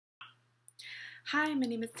Hi, my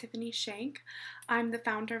name is Tiffany Shank. I'm the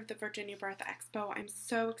founder of the Virginia Birth Expo. I'm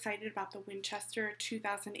so excited about the Winchester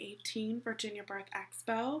 2018 Virginia Birth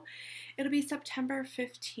Expo. It'll be September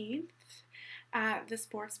 15th at the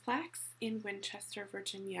Sportsplex in Winchester,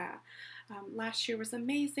 Virginia. Last year was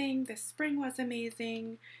amazing. This spring was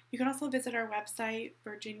amazing. You can also visit our website,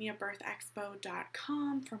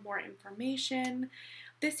 virginiabirthexpo.com, for more information.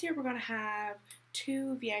 This year we're going to have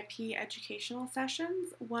 2 VIP educational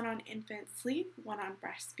sessions, one on infant sleep, one on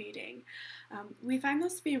breastfeeding. We find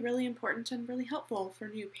those to be really important and really helpful for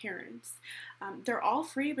new parents. They're all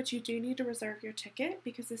free, but you do need to reserve your ticket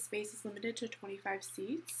because the space is limited to 25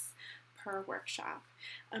 seats per workshop.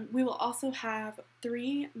 We will also have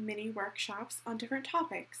 3 mini workshops on different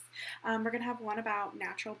topics. We're going to have one about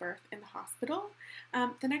natural birth in the hospital.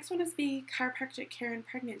 The next one is the chiropractic care in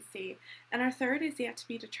pregnancy, and our third is yet to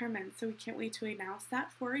be determined, so we can't wait to announce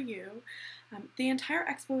that for you. The entire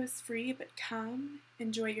expo is free, but come,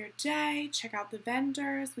 enjoy your day, check out the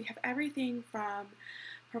vendors. We have everything from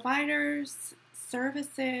providers,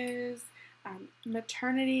 services,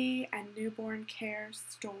 maternity and newborn care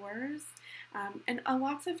stores, and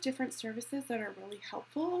lots of different services that are really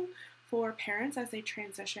helpful for parents as they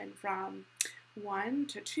transition from 1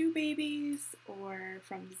 to 2 babies or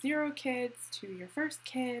from 0 kids to your first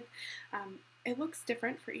kid. It looks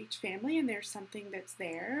different for each family, and there's something that's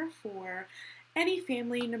there for any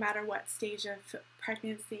family, no matter what stage of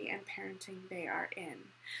pregnancy and parenting they are in.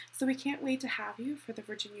 So we can't wait to have you for the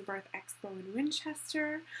Virginia Birth Expo in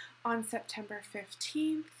Winchester on September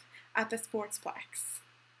 15th at the Sportsplex.